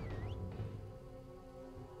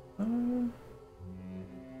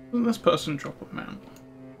 Doesn't this person drop a mount?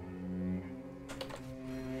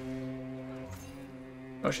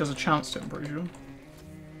 Oh, she has a chance to, I'm pretty sure. I'm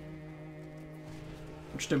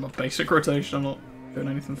just doing my basic rotation, I'm not doing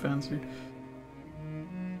anything fancy.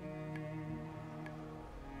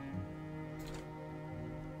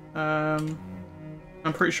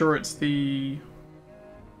 I'm pretty sure it's the...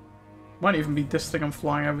 Might even be this thing I'm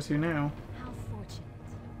flying over to now. How fortunate.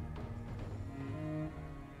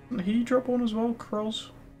 Didn't he drop one as well, Cross?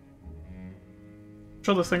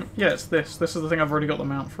 Sure, the thing... Yeah, it's this. This is the thing I've already got the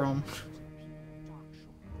mount from.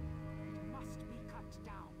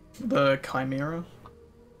 The Chimera.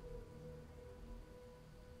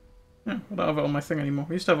 Yeah, I don't have it on my thing anymore.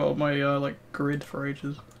 I used to have it on my, like, grid for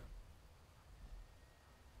ages.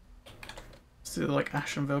 It's the, like,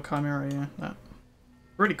 Ashenvale Chimera, yeah, that.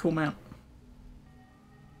 Really cool mount.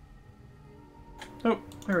 Oh,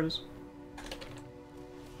 there it is.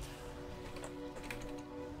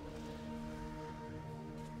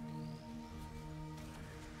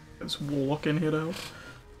 Get this Warlock in here to help.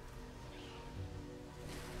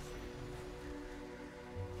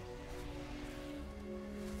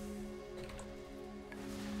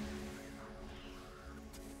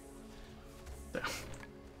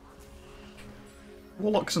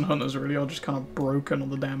 Warlocks and Hunters really are just kind of broken on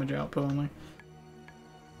the damage output, aren't they?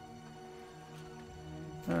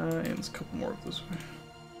 Yeah, there's a couple more of this way.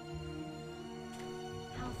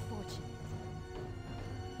 How fortunate.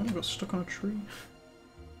 I got stuck on a tree.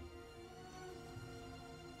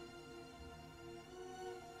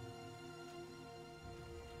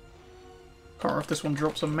 Can't remember if this one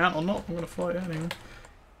drops a mount or not. I'm gonna fight it anyway.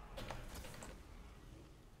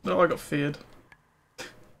 No, I got feared.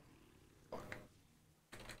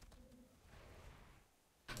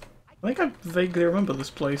 I think I vaguely remember this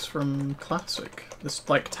place from Classic. This,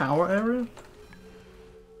 like, tower area?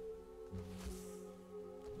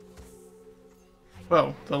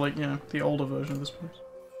 Well, the, like, you know, the older version of this place.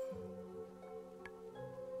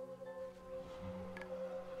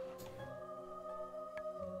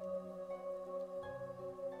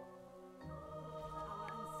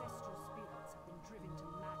 Our ancestral spirits have been driven to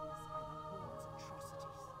madness by the Horde's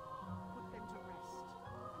atrocities. Put them to rest and bring them peace.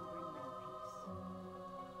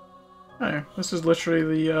 Oh, this is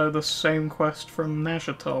literally the same quest from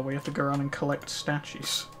Nazjatar where you have to go around and collect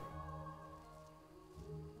statues.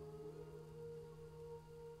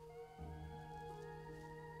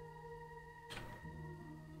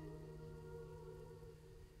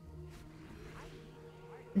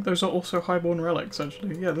 Those are also highborn relics,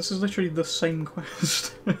 actually. Yeah, this is literally the same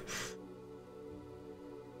quest.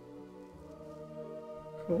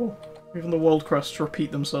 Cool. Even the world quests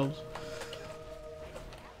repeat themselves.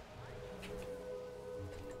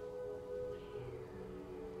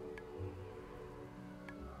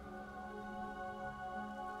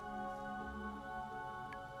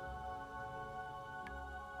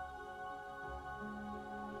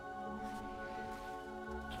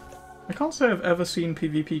 I can't say I've ever seen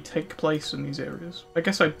PvP take place in these areas. I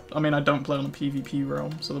guess I mean, I don't play on a PvP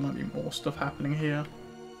realm, so there might be more stuff happening here.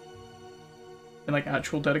 In like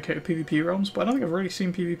actual dedicated PvP realms, but I don't think I've really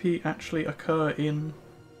seen PvP actually occur in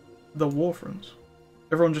the warfronts.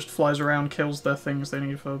 Everyone just flies around, kills their things they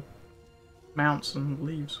need for mounts, and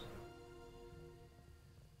leaves.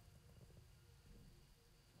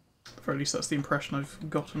 Or at least that's the impression I've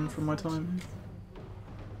gotten from my time.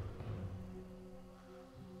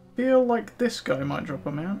 Feel like this guy might drop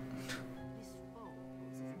a mount. This foe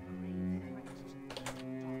poses a grave threat to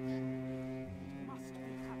Dodge. It must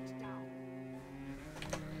be cut down.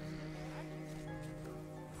 Your actions have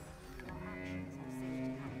saved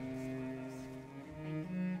countless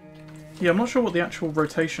lives. Yeah, I'm not sure what the actual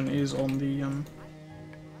rotation is on the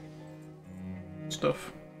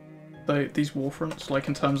stuff. These warfronts, like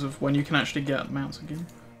in terms of when you can actually get mounts again.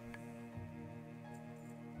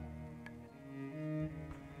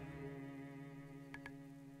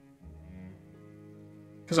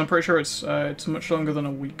 Because I'm pretty sure it's much longer than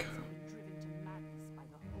a week. Driven to madness by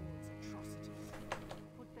the horde's atrocities.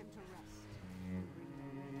 Put them to rest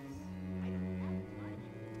and bring them peace.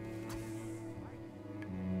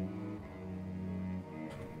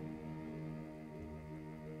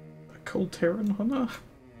 A cold Terran hunter?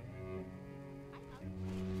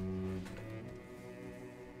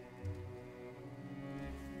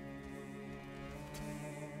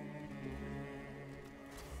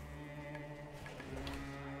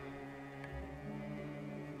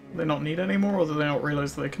 Do they not need any more, or do they not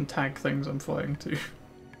realize that they can tag things I'm fighting to?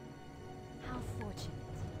 How fortunate.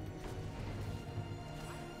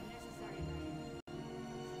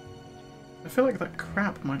 I feel like that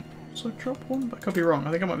crap might also drop one, but I could be wrong.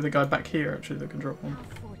 I think it might be the guy back here actually that can drop one. How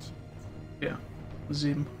fortunate. Yeah,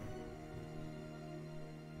 Zim.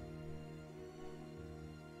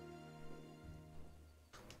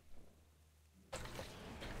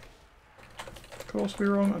 Could also be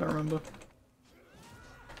wrong, I don't remember.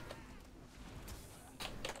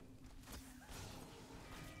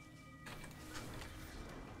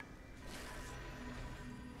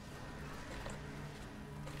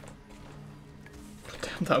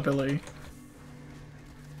 Damn that ability.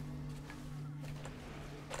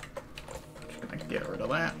 Just gonna get rid of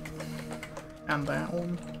that. And that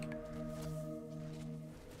one.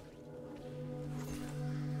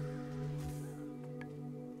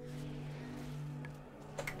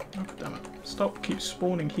 Oh, damn it. Stop, keep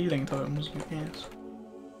spawning healing totems, you ass.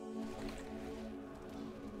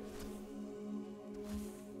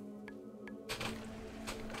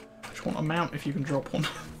 I just want a mount if you can drop one.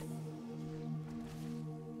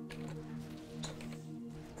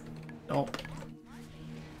 Stop.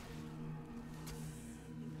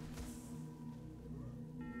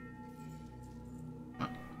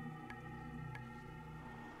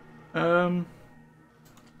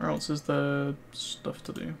 Where else is there stuff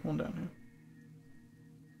to do? One down here.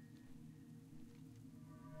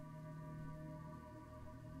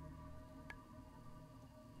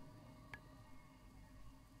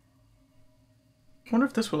 I wonder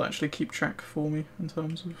if this will actually keep track for me in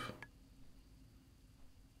terms of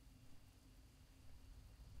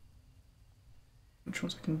which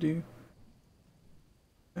ones I can do.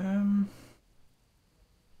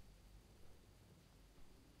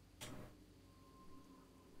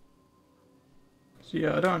 So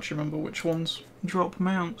yeah, I don't actually remember which ones drop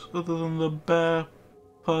mounts other than the bear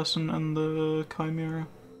person and the chimera.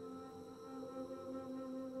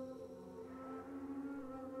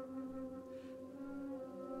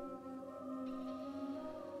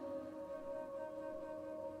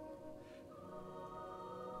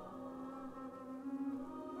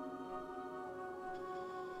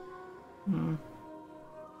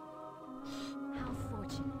 How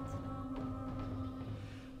fortunate.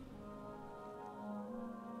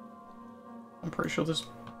 I'm pretty sure this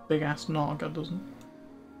big ass Naga doesn't.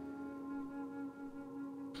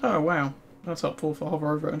 Oh wow, that's helpful for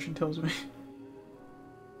hover over it and she tells me.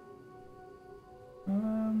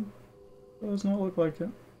 Does not look like it.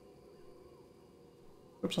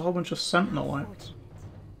 Drops a whole bunch of sentinel light. Fortunate.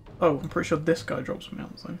 Oh, I'm pretty sure this guy drops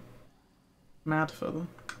mounts though. Mad feather.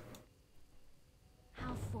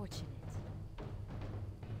 How fortunate.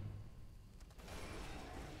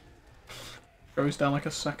 Goes down like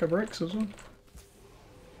a sack of bricks as well.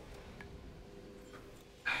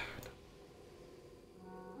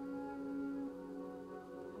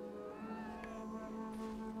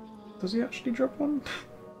 Does he actually drop one?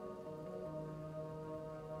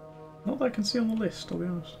 Not that I can see on the list, I'll be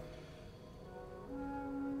honest.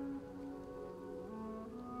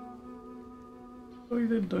 Oh, he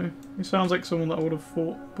did do. He sounds like someone that I would have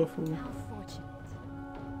fought before. How fortunate.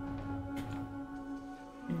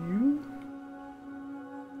 You?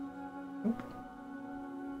 Nope.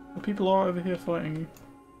 The people are over here fighting you.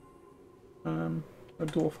 A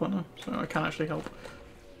dwarf hunter, so I can actually help.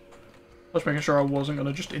 I was making sure I wasn't going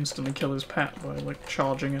to just instantly kill his pet by like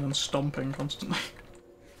charging in and stomping constantly.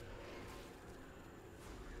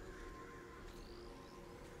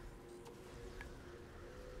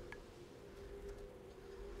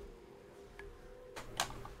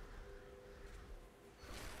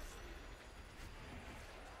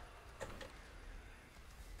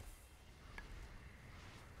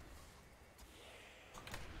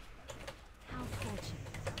 How fortunate.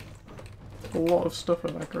 A lot of stuff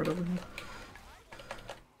I've aggroed over here.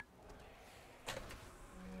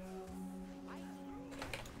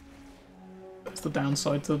 That's the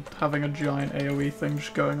downside to having a giant AoE thing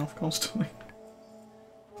just going off constantly.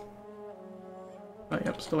 Oh,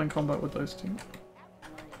 yep, still in combat with those two.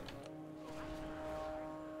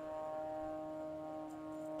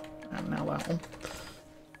 And now that one.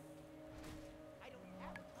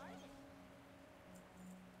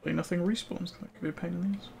 Hopefully nothing respawns, that could be a pain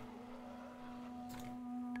in the ass.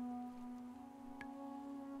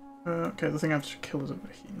 Okay, the thing I have to kill is over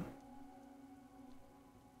here.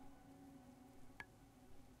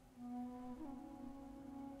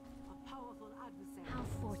 A powerful adversary. How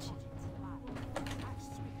fortunate. Act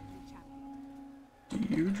swiftly, champion.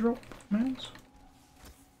 Do you drop mounts?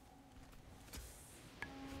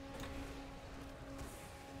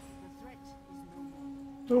 The threat is no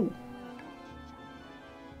more. Oh.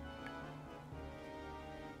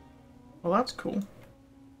 Well, that's cool.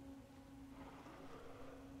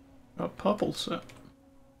 A purple set.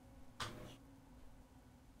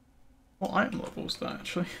 What item level is that,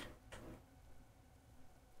 actually?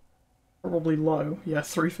 Probably low. Yeah,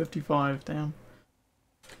 355, damn.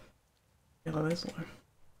 Yeah, that is low.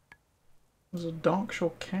 There's a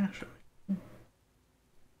Darkshore cache.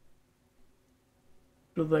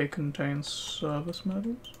 Do they contain service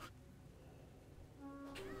medals?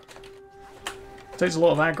 Takes a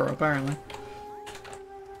lot of aggro, apparently.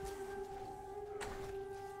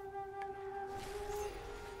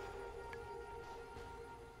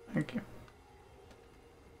 Thank you.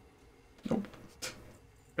 Nope.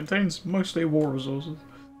 Contains mostly war resources.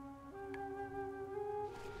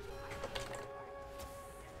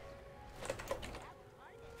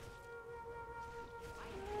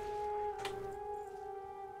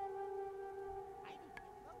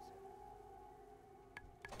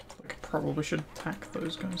 Like, probably should attack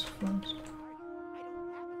those guys first.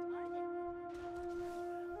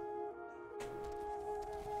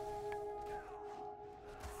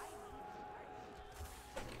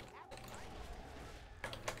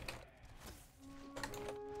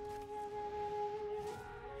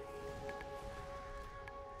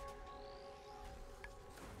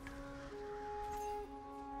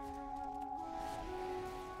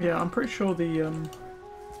 Yeah, I'm pretty sure the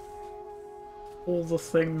all the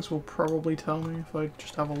things will probably tell me if I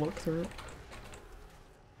just have a look through it.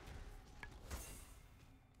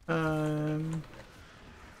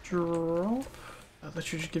 Drop? That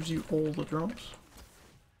literally just gives you all the drops.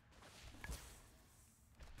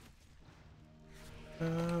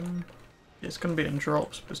 It's gonna be in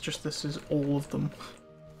drops, but it's just this is all of them.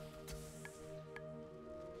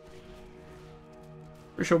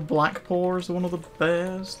 Pretty sure Black Paw is one of the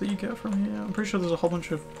bears that you get from here. I'm pretty sure there's a whole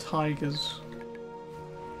bunch of tigers.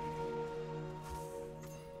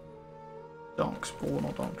 Darkspawn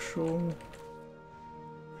or Darkshore.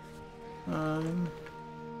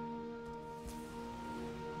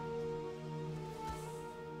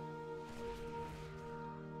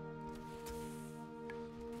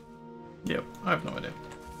 Yep, I have no idea.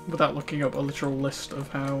 Without looking up a literal list of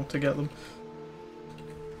how to get them.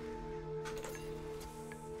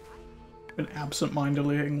 Been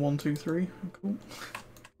absent-mindedly hitting 1, 2, 3. Cool.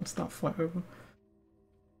 What's that fight over?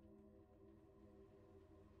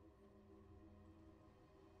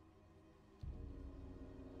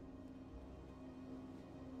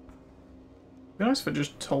 It'd be nice if it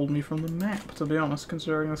just told me from the map, to be honest,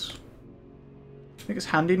 considering this. I think it's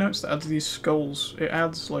handy notes that adds these skulls. It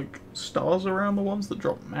adds like stars around the ones that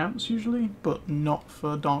drop maps usually, but not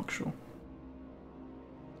for Darkshore.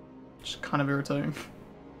 Just kind of irritating.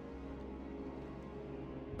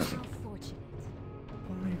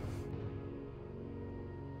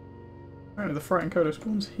 Apparently the frightened coder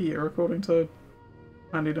spawns here, according to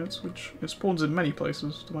handy notes, which it spawns in many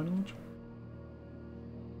places, to my knowledge.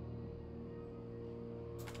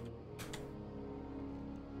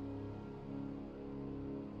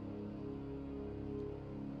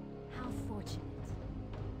 How fortunate.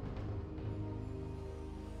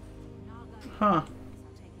 Naga Huh. are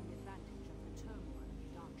taking advantage of the turmoil of the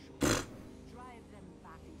Argent. Drive them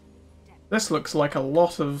back into the depths. This looks like a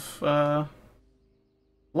lot of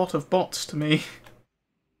bots to me.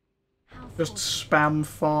 How Just fortunate. spam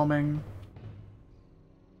farming.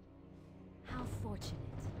 How fortunate.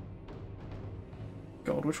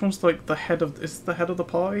 God, which one's like the head of... is the head of the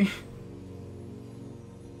party?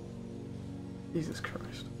 Jesus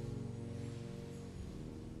Christ.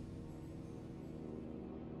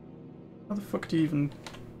 How the fuck do you even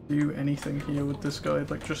do anything here with this guy?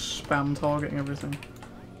 Like, just spam targeting everything.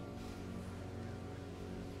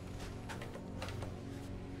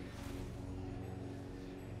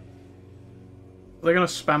 Are they gonna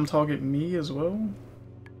spam target me as well?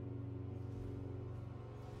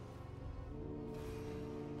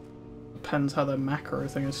 Depends how their macro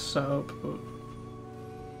thing is set up, but...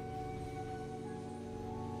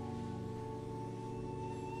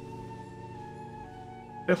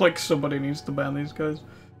 I feel like somebody needs to ban these guys.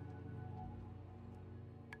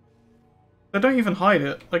 They don't even hide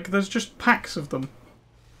it. Like, there's just packs of them.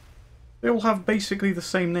 They all have basically the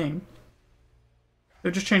same name.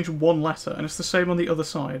 They've just changed one letter, and it's the same on the other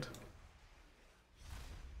side.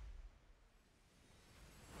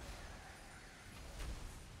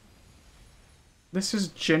 This is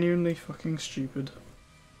genuinely fucking stupid.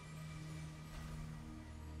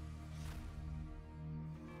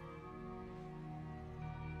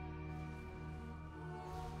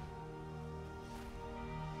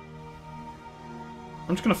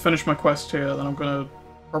 I'm just gonna finish my quest here, then I'm gonna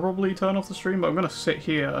probably turn off the stream, but I'm gonna sit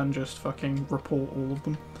here and just fucking report all of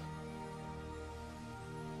them.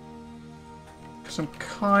 Because I'm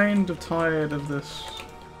kind of tired of this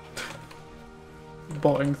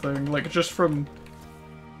botting thing. Like, just from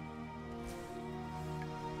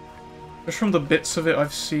the bits of it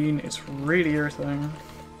I've seen, it's really irritating.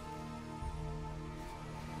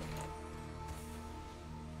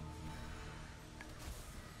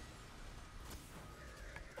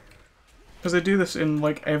 Because they do this in,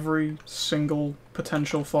 like, every single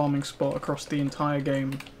potential farming spot across the entire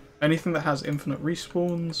game. Anything that has infinite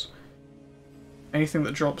respawns, anything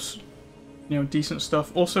that drops, you know, decent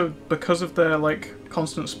stuff. Also, because of their, like,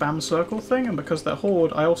 constant spam circle thing, and because they're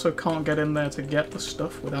Horde, I also can't get in there to get the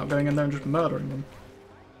stuff without going in there and just murdering them.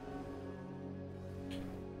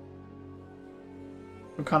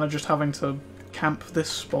 I'm kind of just having to camp this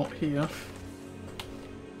spot here.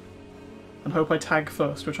 And hope I tag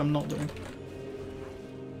first, which I'm not doing.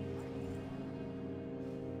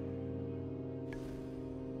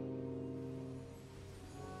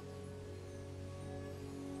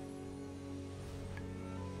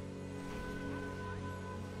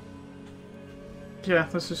 Yeah,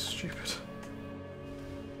 this is stupid.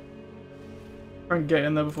 Try and get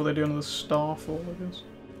in there before they do another starfall, I guess.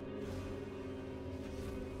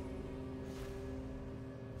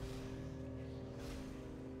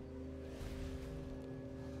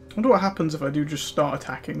 I wonder what happens if I do just start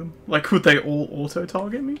attacking them. Like, would they all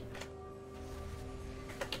auto-target me?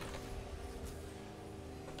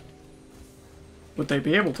 Would they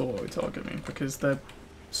be able to auto-target me? Because they're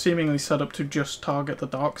seemingly set up to just target the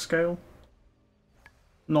dark scale.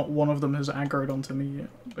 Not one of them has aggroed onto me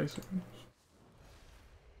yet, basically.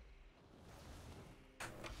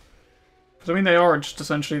 Because, I mean, they are just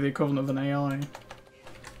essentially the equivalent of an AI.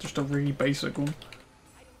 Just a really basic one.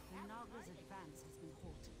 Naga's advance has been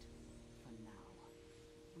halted. For now,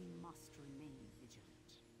 we must remain vigilant.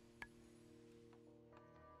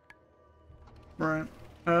 Right.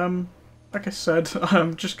 Like I said,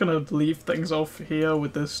 I'm just gonna leave things off here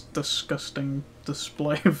with this disgusting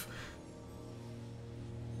display of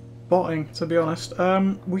botting, to be honest.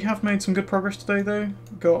 We have made some good progress today, though.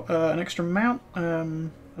 Got an extra mount,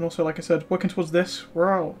 and also, like I said, working towards this.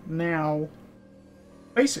 We're now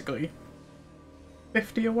basically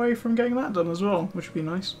 50 away from getting that done as well, which would be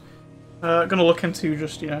nice. Gonna look into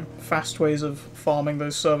just, you know, fast ways of farming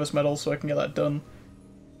those service medals so I can get that done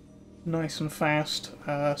nice and fast,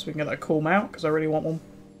 so we can get that cool mount, because I really want one.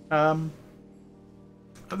 Other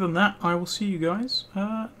than that, I will see you guys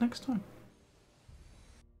next time.